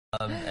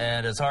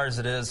And as hard as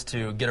it is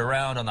to get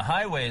around on the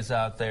highways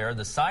out there,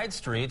 the side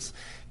streets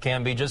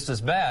can be just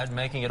as bad,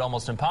 making it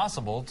almost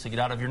impossible to get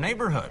out of your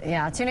neighborhood.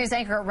 Yeah, 2 News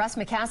anchor Russ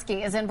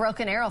McCaskey is in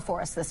Broken Arrow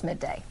for us this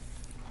midday.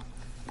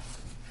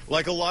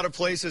 Like a lot of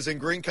places in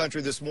Green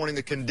Country this morning,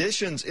 the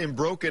conditions in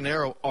Broken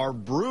Arrow are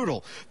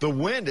brutal. The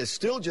wind is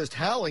still just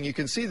howling. You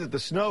can see that the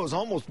snow is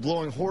almost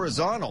blowing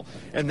horizontal,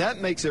 and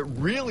that makes it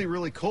really,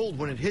 really cold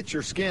when it hits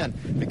your skin.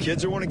 The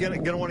kids are going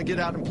to want to get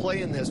out and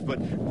play in this, but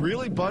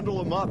really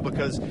bundle them up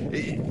because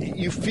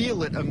you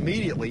feel it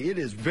immediately. It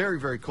is very,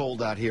 very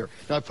cold out here.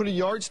 Now, I put a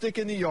yardstick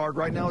in the yard.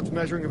 Right now, it's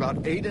measuring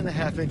about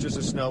 8.5 inches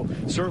of snow.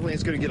 Certainly,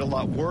 it's going to get a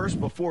lot worse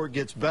before it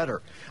gets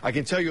better. I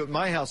can tell you at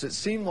my house, it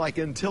seemed like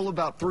until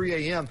about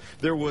 3 a.m.,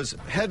 there was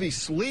heavy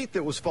sleet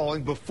that was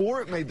falling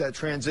before it made that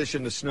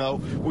transition to snow,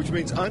 which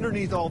means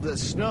underneath all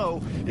this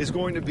snow is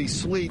going to be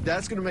sleet.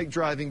 That's going to make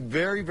driving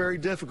very, very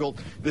difficult.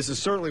 This is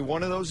certainly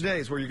one of those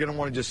days where you're going to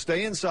want to just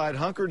stay inside,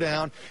 hunker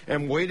down,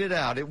 and wait it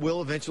out. It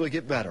will eventually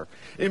get better.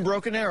 In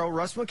Broken Arrow,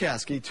 Russ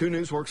McCaskey, 2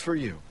 News works for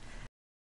you.